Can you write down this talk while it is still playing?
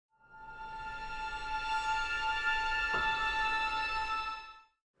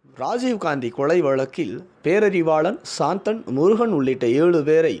ராஜீவ்காந்தி கொலை வழக்கில் பேரறிவாளன், சாந்தன், முருகன் உள்ளிட்ட 7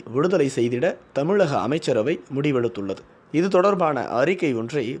 பேரை விடுதலை செய்திட தமிழக அமைச்சரவை முடிவெடுத்துள்ளது. இது தொடர்பான அறிக்கை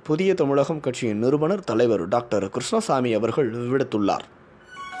ஒன்றை புதிய தமிழகம் கட்சியின் நிறுவனர் தலைவர் டாக்டர் கிருஷ்ணசாமி அவர்கள் விடுத்துள்ளார்.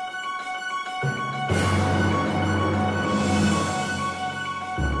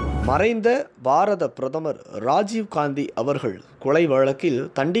 மறைந்த பாரத பிரதமர் ராஜீவ்காந்தி அவர்கள் கொலை வழக்கில்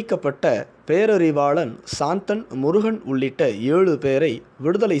தண்டிக்கப்பட்ட பேரறிவாளன், சாந்தன், முருகன் உள்ளிட்ட 7 பேரை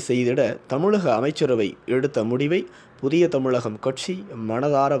விடுதலை செய்திட தமிழக அமைச்சரவை எடுத்த முடிவை புதிய தமிழகம் கட்சி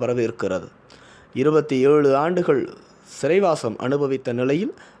மனதார வரவேற்கிறது. 27 ஆண்டுகள் சிறைவாசம் அனுபவித்த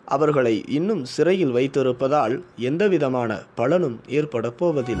நிலையில் அவர்களை இன்னும் சிறையில் வைத்திருப்பதால் எந்தவிதமான பலனும் ஏற்பட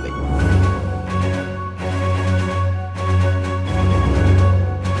போவதில்லை.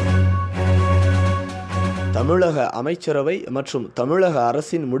 தமிழக அமைச்சரவை மற்றும் தமிழக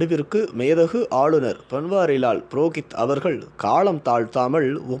அரசின் முடிவிற்கு மேதகு ஆளுநர் பன்வாரிலால் புரோஹித் அவர்கள் காலம் தாழ்த்தாமல்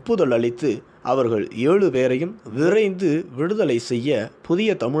ஒப்புதல் அளித்து அவர்கள் 7 பேரையும் விரைந்து விடுதலை செய்ய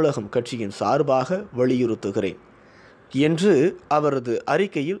புதிய தமிழகம் கட்சியின் சார்பாக வலியுறுத்துகிறேன் என்று அவரது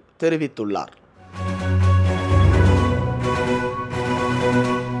அறிக்கையில் தெரிவித்துள்ளார்.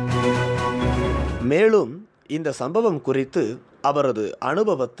 மேலும் இந்த சம்பவம் குறித்து அவரது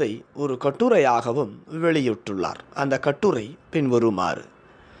அனுபவத்தை ஒரு கட்டுரையாகவும் வெளியிட்டுள்ளார். அந்த கட்டுரை பின்வருமாறு: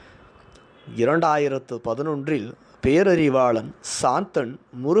 2011 பேரறிவாளன், சாந்தன்,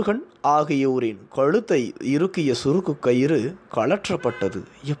 முருகன் ஆகியோரின் கழுத்தை இறுக்கிய சுருக்கு கயிறு கழற்றப்பட்டது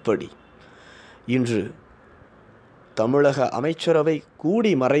எப்படி? இன்று தமிழக அமைச்சரவை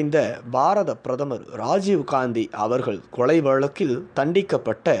கூடி மறைந்த பாரத பிரதமர் ராஜீவ்காந்தி அவர்கள் கொலை வழக்கில்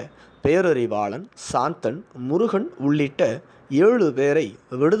தண்டிக்கப்பட்ட பேரறிவாளன், சாந்தன், முருகன் உள்ளிட்ட 7 பேரை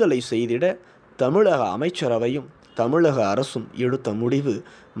விடுதலை செய்திட தமிழக அமைச்சரவையும் தமிழக அரசும் எடுத்த முடிவு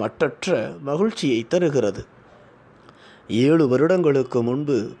மட்டற்ற மகிழ்ச்சியை தருகிறது. 7 வருடங்களுக்கு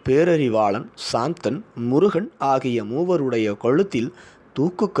முன்பு பேரறிவாளன், சாந்தன், முருகன் ஆகிய 3 கழுத்தில்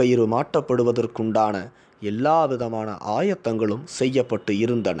தூக்கு கயிறு மாட்டப்படுவதற்குண்டான எல்லா விதமான ஆயத்தங்களும் செய்யப்பட்டு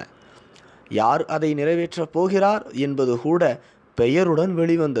இருந்தன. யார் அதை நிறைவேற்றப் போகிறார் என்பது கூட பெயருடன்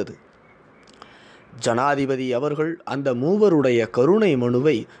வெளிவந்தது. ஜனாதிபதி அவர்கள் அந்த 3 கருணை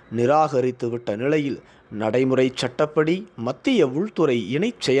மனுவை நிராகரித்துவிட்ட நிலையில் நடைமுறை சட்டப்படி மத்திய உள்துறை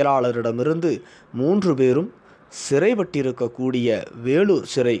இணைச் செயலாளரிடமிருந்து 3 பேரும் சிறைப்பட்டிருக்கக்கூடிய வேலூர்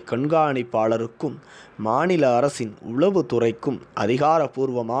சிறை கண்காணிப்பாளருக்கும் மாநில அரசின் உளவுத்துறைக்கும்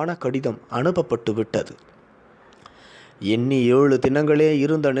அதிகாரப்பூர்வமான கடிதம் அனுப்பப்பட்டு விட்டது. எண்ணி 7 தினங்களே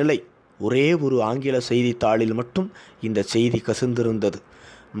இருந்த நிலை ஒரே ஒரு ஆங்கில செய்தித்தாளில் மட்டும் இந்த செய்தி கசிந்திருந்தது.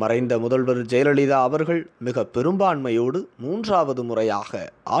 மறைந்த முதல்வர் ஜெயலலிதா அவர்கள் மிக பெரும்பான்மையோடு 3வது முறையாக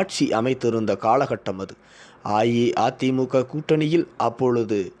ஆட்சி அமைத்திருந்த காலகட்டம் அது. அஇஅதிமுக கூட்டணியில்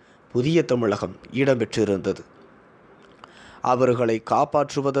அப்பொழுது புதிய தமிழகம் இடம்பெற்றிருந்தது. அவர்களை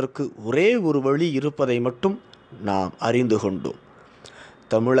காப்பாற்றுவதற்கு ஒரே ஒரு வழி இருப்பதை மட்டும் நாம் அறிந்து கொண்டோம்.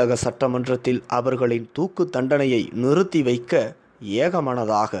 தமிழக சட்டமன்றத்தில் அவர்களின் தூக்கு தண்டனையை நிறுத்தி வைக்க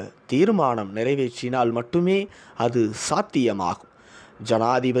ஏகமனதாக தீர்மானம் நிறைவேற்றினால் மட்டுமே அது சாத்தியமாகும்.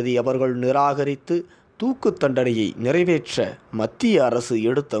 ஜனாதிபதி அவர்கள் நிராகரித்து தூக்கு தண்டனையை நிறைவேற்ற மத்திய அரசு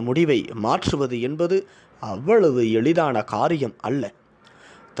எடுத்த முடிவை மாற்றுவது என்பது அவ்வளவு எளிதான காரியம் அல்ல.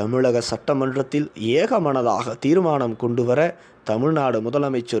 தமிழக சட்டமன்றத்தில் ஏகமனதாக தீர்மானம் கொண்டு வர தமிழ்நாடு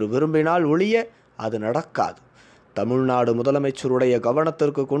முதலமைச்சர் விரும்பினால் ஒழிய அது நடக்காது. தமிழ்நாடு முதலமைச்சருடைய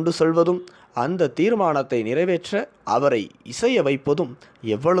கவனத்திற்கு கொண்டு செல்வதும் அந்த தீர்மானத்தை நிறைவேற்ற அவரை இசைய வைப்பதும்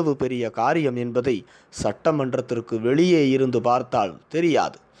எவ்வளவு பெரிய காரியம் என்பதை சட்டமன்றத்திற்கு வெளியே இருந்து பார்த்தால்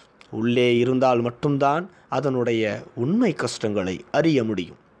தெரியாது. உள்ளே இருந்தால் மட்டும்தான் அதனுடைய உண்மை கஷ்டங்களை அறிய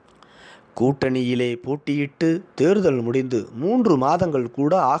முடியும். கூட்டணியிலே போட்டியிட்டு தேர்தல் முடிந்து 3 மாதங்கள்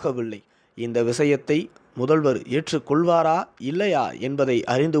கூட ஆகவில்லை. இந்த விஷயத்தை முதல்வர் ஏற்றுக்கொள்வாரா இல்லையா என்பதை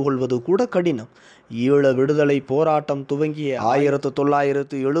அறிந்து கொள்வது கூட கடினம். ஈழ விடுதலை போராட்டம் துவங்கிய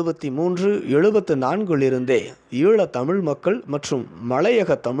 1973-74 ஈழ தமிழ் மக்கள் மற்றும் மலையக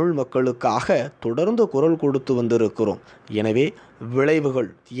தமிழ் மக்களுக்காக தொடர்ந்து குரல் கொடுத்து வந்திருக்கிறோம். எனவே விளைவுகள்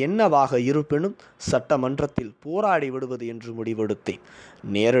என்னவாக இருப்பினும் சட்டமன்றத்தில் போராடி விடுவது என்று முடிவெடுத்தேன்.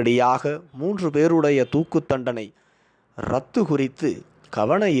 நேரடியாக 3 பேருடைய தூக்கு தண்டனை ரத்து குறித்து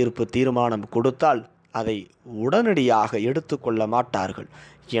கவன ஈர்ப்பு தீர்மானம் கொடுத்தால் அதை உடனடியாக எடுத்துக்கொள்ள மாட்டார்கள்.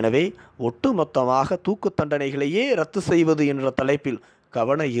 எனவே ஒட்டுமொத்தமாக தூக்கு தண்டனைகளையே ரத்து செய்வது என்ற தலைப்பில்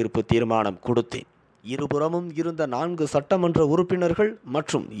கவன ஈர்ப்பு தீர்மானம் கொடுத்தேன். இருபுறமும் இருந்த 4 சட்டமன்ற உறுப்பினர்கள்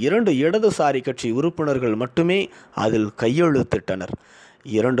மற்றும் 2 இடதுசாரி கட்சி உறுப்பினர்கள் மட்டுமே அதில் கையெழுத்திட்டனர்.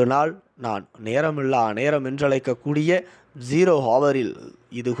 2 நாள் நான் நேரமில்லா நேரம் என்றழைக்கக்கூடிய 0 ஹவரில்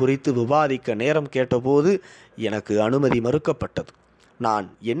இது குறித்து விவாதிக்க நேரம் கேட்டபோது எனக்கு அனுமதி மறுக்கப்பட்டது. நான்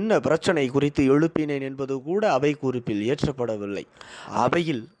என்ன பிரச்சனை குறித்து எழுப்பினேன் என்பது கூட அவை குறிப்பில் ஏற்றப்படவில்லை.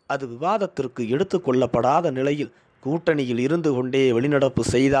 அவையில் அது விவாதத்திற்கு எடுத்து கொள்ளப்படாத நிலையில் கூட்டணியில் இருந்து கொண்டே வெளிநடப்பு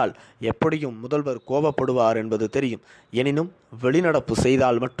செய்தால் எப்படியும் முதல்வர் கோபப்படுவார் என்பது தெரியும். எனினும் வெளிநடப்பு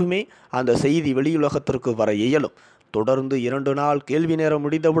செய்தால் மட்டுமே அந்த செய்தி வெளியுலகத்திற்கு வர இயலும். தொடர்ந்து 2 நாள் கேள்வி நேரம்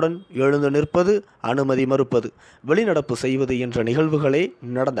முடிந்தவுடன் எழுந்து நிற்பது, அனுமதி மறுப்பது, வெளிநடப்பு செய்வது என்ற நிகழ்வுகளே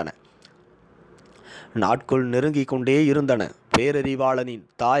நடந்தன. நாட்கள் நெருங்கிக் கொண்டே இருந்தன. பேரறிவாளனின்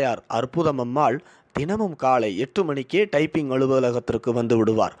தாயார் அற்புதமம்மாள் தினமும் காலை 8 மணிக்கே டைப்பிங் அலுவலகத்திற்கு வந்து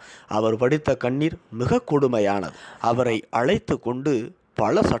விடுவார். அவர் வடித்த கண்ணீர் மிக கொடுமையானது. அவரை அழைத்து கொண்டு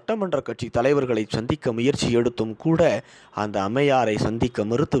பல சட்டமன்ற கட்சி தலைவர்களை சந்திக்க முயற்சி எடுத்தும் கூட அந்த அம்மையாரை சந்திக்க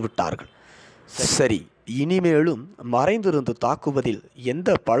மறுத்து விட்டார்கள். சரி, இனிமேலும் மறைந்திருந்து தாக்குவதில்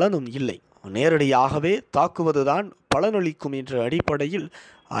எந்த பலனும் இல்லை, நேரடியாகவே தாக்குவதுதான் பலனளிக்கும் என்ற அடிப்படையில்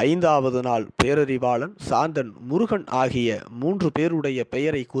 5வது நாள் பேரறிவாளன், சாந்தன், முருகன் ஆகிய 3 பேருடைய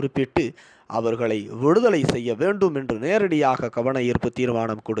பெயரை குறிப்பிட்டு அவர்களை விடுதலை செய்ய வேண்டும் என்று நேரடியாக கவன ஈர்ப்பு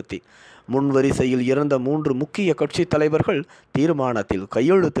தீர்மானம் கொடுத்தேன். முன்வரிசையில் இருந்த 3 முக்கிய கட்சி தலைவர்கள் தீர்மானத்தில்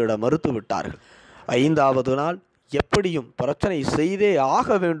கையெழுத்திட மறுத்துவிட்டார்கள். 5வது நாள் எப்படியும் பிரச்சனை செய்தே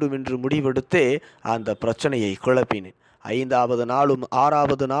ஆக வேண்டும் என்று முடிவெடுத்தே அந்த பிரச்சனையை கிளப்பினேன். 5வது நாளும்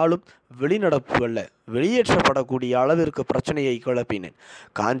 6வது நாளும் வெளிநடப்புகள்ல வெளியேற்றப்படக்கூடிய அளவிற்கு பிரச்சனையை கிளப்பினேன்.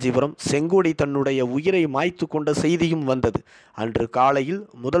 காஞ்சிபுரம் செங்கோடி தன்னுடைய உயிரை மாய்த்து கொண்ட செய்தியும் வந்தது. அன்று காலையில்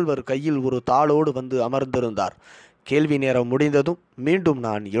முதல்வர் கையில் ஒரு தாளோடு வந்து அமர்ந்திருந்தார். கேள்வி நேரம் முடிந்ததும் மீண்டும்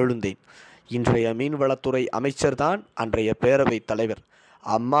நான் எழுந்தேன். இன்றைய மீன்வளத்துறை அமைச்சர்தான் அன்றைய பேரவைத் தலைவர்.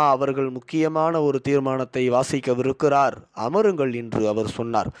 அம்மா அவர்கள் முக்கியமான ஒரு தீர்மானத்தை வாசிக்கவிருக்கிறார், அமருங்கள் என்று அவர்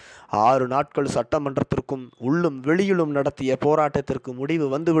சொன்னார். 6 நாட்கள் சட்டமன்றத்திற்கும் உள்ளும் வெளியிலும் நடத்திய போராட்டத்திற்கு முடிவு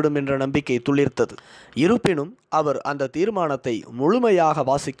வந்துவிடும் என்ற நம்பிக்கை துளிர்த்தது. இருப்பினும் அவர் அந்த தீர்மானத்தை முழுமையாக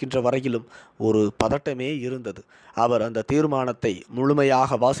வாசிக்கின்ற வரையிலும் ஒரு பதட்டமே இருந்தது. அவர் அந்த தீர்மானத்தை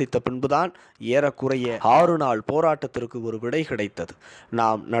முழுமையாக வாசித்த பின்புதான் ஏறக்குறைய 6 நாள் போராட்டத்திற்கு ஒரு விடை கிடைத்தது.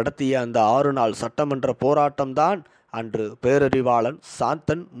 நாம் நடத்திய அந்த 6 நாள் சட்டமன்ற போராட்டம்தான் அன்று பேரறிவாளன்,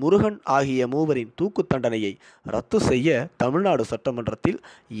 சாந்தன், முருகன் ஆகிய 3வரின் தூக்கு தண்டனையை ரத்து செய்ய தமிழ்நாடு சட்டமன்றத்தில்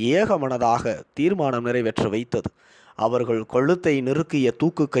ஏகமனதாக தீர்மானம் நிறைவேற்ற வைத்தது. அவர்கள் கழுத்தை நெருக்கிய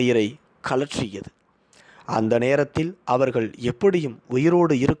தூக்கு கயிறை கலற்றியது. அந்த நேரத்தில் அவர்கள் எப்படியும்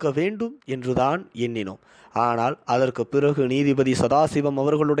உயிரோடு இருக்க வேண்டும் என்றுதான் எண்ணினோம். ஆனால் அதற்கு பிறகு நீதிபதி சதாசிவம்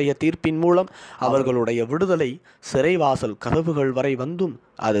அவர்களுடைய தீர்ப்பின் மூலம் அவர்களுடைய விடுதலை சிறைவாசல் கதவுகள் வரை வந்தும்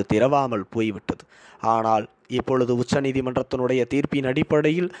அது திறவாமல் போய்விட்டது. ஆனால் இப்பொழுது உச்சநீதிமன்றத்தினுடைய தீர்ப்பின்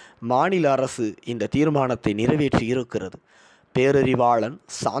அடிப்படையில் மாநில அரசு இந்த தீர்மானத்தை நிறைவேற்றி இருக்கிறது. பேரறிவாளன்,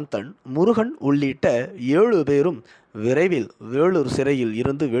 சாந்தன், முருகன் உள்ளிட்ட 7 பேரும் விரைவில் வேலூர் சிறையில்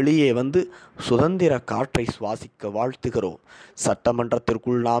இருந்து வெளியே வந்து சுதந்திர காற்றை சுவாசிக்க வாழ்த்துகிறோம்.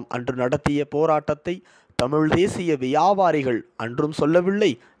 சட்டமன்றத்திற்குள் நாம் அன்று நடத்திய போராட்டத்தை தமிழ் தேசிய வியாபாரிகள் அன்றும் சொல்லவில்லை,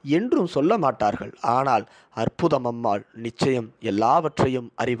 என்றும் சொல்ல மாட்டார்கள். ஆனால் அற்புதமம்மாள் நிச்சயம் எல்லாவற்றையும்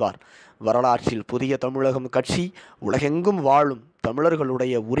அறிவார். வரலாற்றில் புதிய தமிழகம் கட்சி உலகெங்கும் வாழும்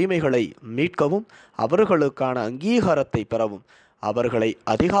தமிழர்களுடைய உரிமைகளை மீட்கவும், அவர்களுக்கான அங்கீகாரத்தை பெறவும், அவர்களை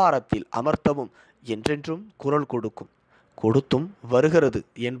அதிகாரத்தில் அமர்த்தவும் என்றென்றும் குரல் கொடுத்தும் வருகிறது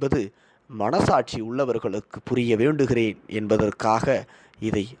என்பது மனசாட்சி உள்ளவர்களுக்கு புரிய வேண்டுகிறேன் என்பதற்காக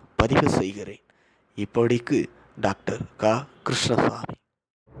இதை பதிவு செய்கிறேன். இப்படிக்கு டாக்டர் க. கிருஷ்ணசாமி.